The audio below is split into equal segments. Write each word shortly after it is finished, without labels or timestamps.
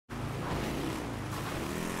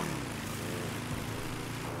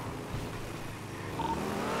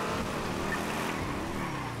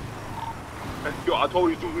Yo, I told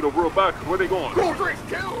you to be the real back. Where they going?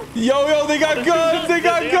 Yo, they got guns. They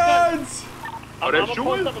got guns. Are they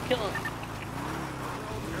shooting?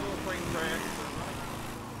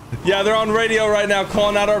 Yeah, they're on radio right now,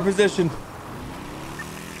 calling out our position.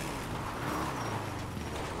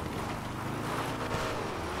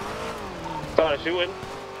 Started shooting.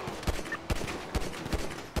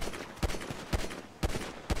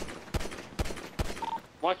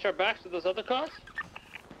 Watch our backs to those other cars.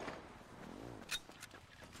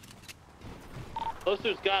 Those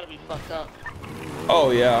dudes gotta be fucked up.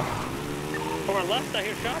 Oh, yeah. From our left, I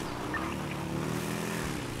hear shots.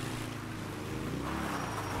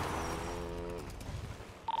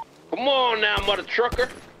 Come on now, mother trucker.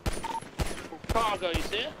 Cargo, you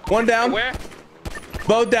see it? One down. Where?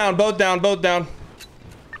 Both down.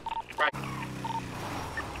 Right.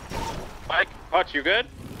 Mike, Hutch, you good?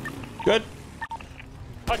 Good.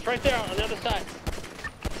 Hutch, right there on the other side.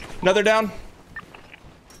 Another down.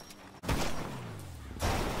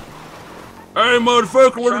 Hey,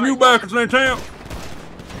 motherfucker, where the new backers in town?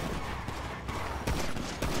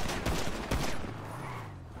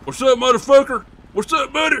 What's up, motherfucker? What's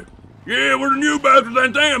up, buddy? Yeah, we're the new backers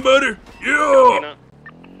in town, buddy. Yeah.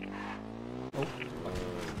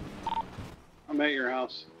 I'm at your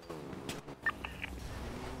house.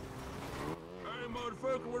 Hey,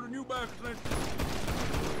 motherfucker, we're the new backers in town.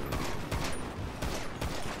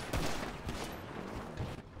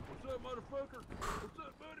 What's up, motherfucker? What's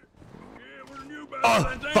up, buddy? Yeah, we're the new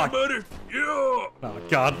backers in town, buddy. Yeah. Oh,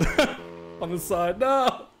 God. On the side.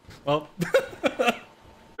 No. Oh.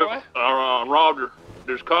 Roger.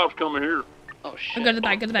 There's cops coming here. Oh shit. Go to the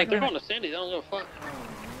back, They're going to Sandy, they don't give a fuck.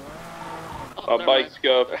 Our bikes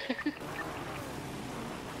go.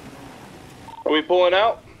 Are we pulling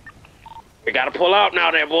out? We gotta pull out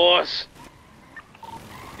now there, boys.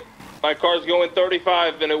 My car's going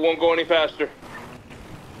 35 and it won't go any faster.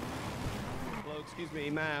 Hello, excuse me,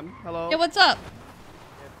 ma'am. Hello. Yeah, what's up?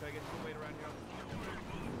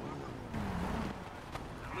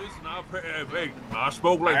 Listen, I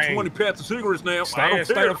smoke like 20 packs of cigarettes now. Stay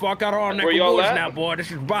the fuck out of our neck of y'all woods at? now, boy. This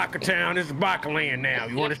is Biker town. This is Biker land now.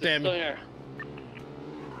 You understand me?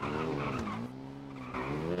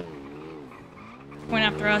 Going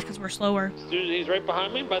after us because we're slower. Dude, he's right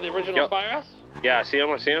behind me by the original firehouse. Yeah, I see him.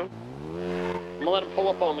 I'm gonna let him pull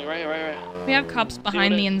up on me, right. We have cops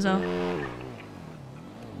behind me, Enzo.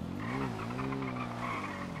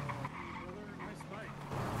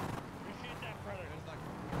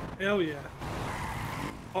 Hell yeah.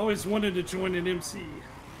 Always wanted to join an MC.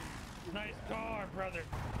 Nice car, brother.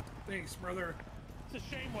 Thanks, brother. It's a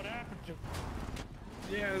shame what happened to.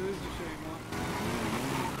 Yeah, it is a shame, huh?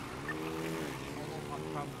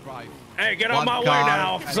 Hey, get on my way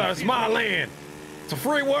now, officer. It's my land. It's a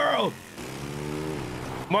free world.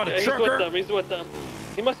 Mother trucker. He's with them.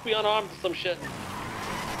 He must be unarmed or some shit.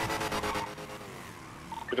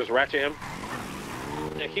 We just ratchet him.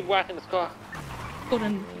 Yeah, keep whacking this car.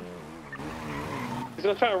 Golden. He's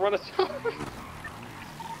gonna try to run us over.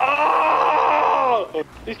 Oh!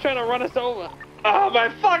 He's trying to run us over. Oh, my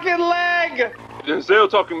fucking leg! Denzel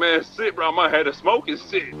talking, man, sit around my head of smoke and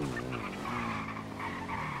sit.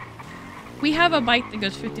 We have a bike that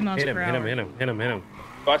goes 50 miles per hour. Hit him.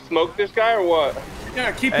 Do I smoke this guy or what?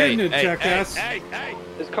 Yeah, keep hitting it, jackass. Hey!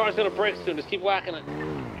 This car's gonna break soon. Just keep whacking it.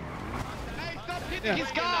 Hey, stop hitting his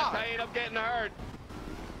car! I'm getting hurt.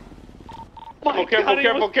 Oh, Careful. Hey,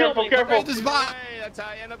 that's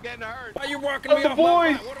how I end up getting hurt. Why you working me the off boys.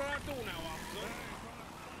 my bike? What did I do now, officer?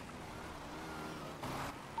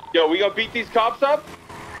 Yo, we gonna beat these cops up?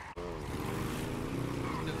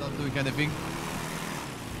 Still not doing anything.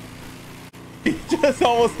 He just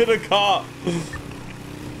almost hit a cop.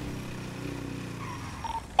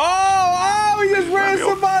 Oh, he just ran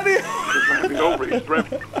somebody. He's ran me over. He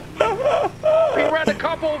ran a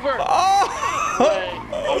cop over.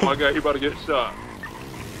 Oh my God, he about to get shot.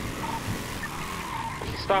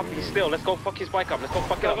 Stop. He's still. Let's go fuck his bike up. Let's go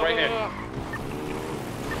fuck it up right here. I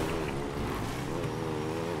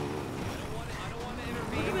don't want to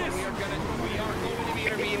intervene, but we are going to be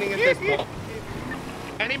intervening at this point.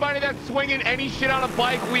 Anybody that's swinging any shit on a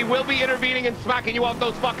bike, we will be intervening and smacking you off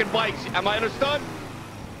those fucking bikes. Am I understood?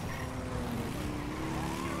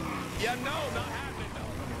 Yeah, no, not happening, no.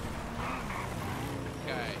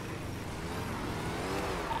 Okay.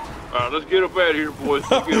 All right, let's get up out of here, boys.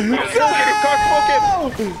 Let's get up out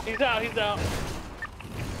of here. He's out.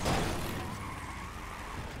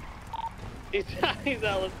 He's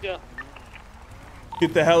out. Let's go.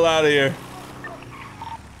 Get the hell out of here.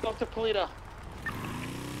 Go up to Polito.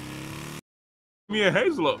 Me and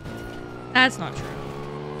Hazel up. That's not true.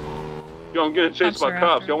 Yo, I'm getting chased Cops by are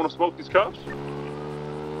cops. after Y'all us. want to smoke these cops?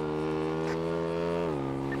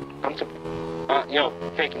 Yo,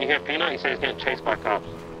 hey, can you hear Peanut? He says he's getting chased by cops.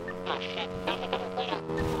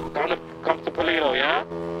 Come to Polito, yeah?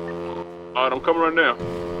 Alright, I'm coming right now.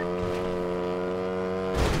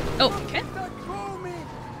 Oh, okay.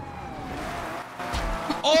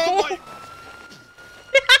 Oh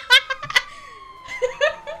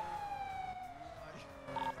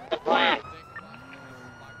my!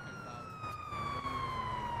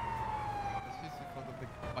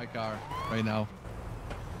 My car right now.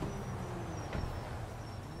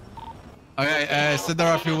 Okay, send her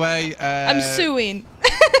off your way. I'm suing.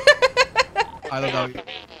 I don't know. Go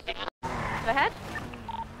ahead.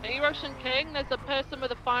 Are you Ocean King? There's a person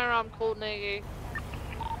with a firearm called near you.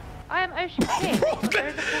 I am Ocean King. There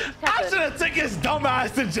is a 47. I should have taken his dumb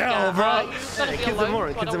ass to jail, bro. Kids are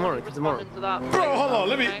more. Bro, hold on.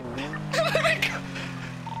 Let me.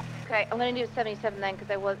 Okay, I'm gonna do 77 then because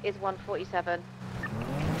there is 147.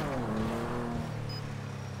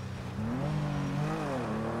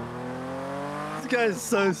 This guy is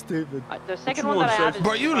so stupid. The second one that I have is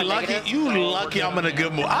bro, you lucky I'm in a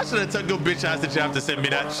good mood. I should have took your bitch ass that you have to send me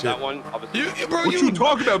that shit. That one, obviously. What you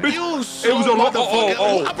talking about, bitch? You it was a lot.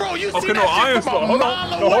 Bro, you okay, see no, that I am shit slow. from a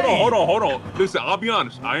mile away. Hold on. Listen, I'll be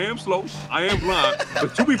honest. I am slow. I am blind.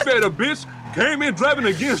 But to be fair, the bitch came in driving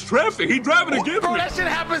against traffic. He driving against bro, me. that shit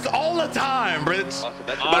happens all the time, Rich.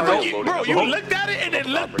 Bro, you looked at it and then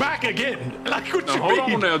looked back again. Like, what you hold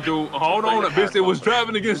mean? on now, dude. Hold on. Bitch, it was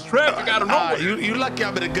driving against traffic out of nowhere. You lucky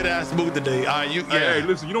I'm in a good ass mood today. Hey,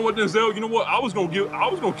 listen, you know what, Denzel? You know what? I was gonna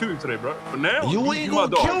kill you today, bro. But now you ain't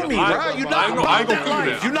gonna kill me, bro. You're not about that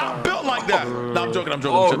life. You're not built like that. No, I'm joking.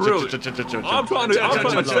 Oh, really? I'm trying to say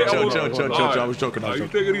I was joking. You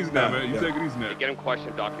take it easy now, man. You take it easy now. Get him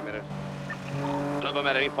question documented. None of them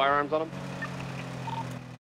had any firearms on them?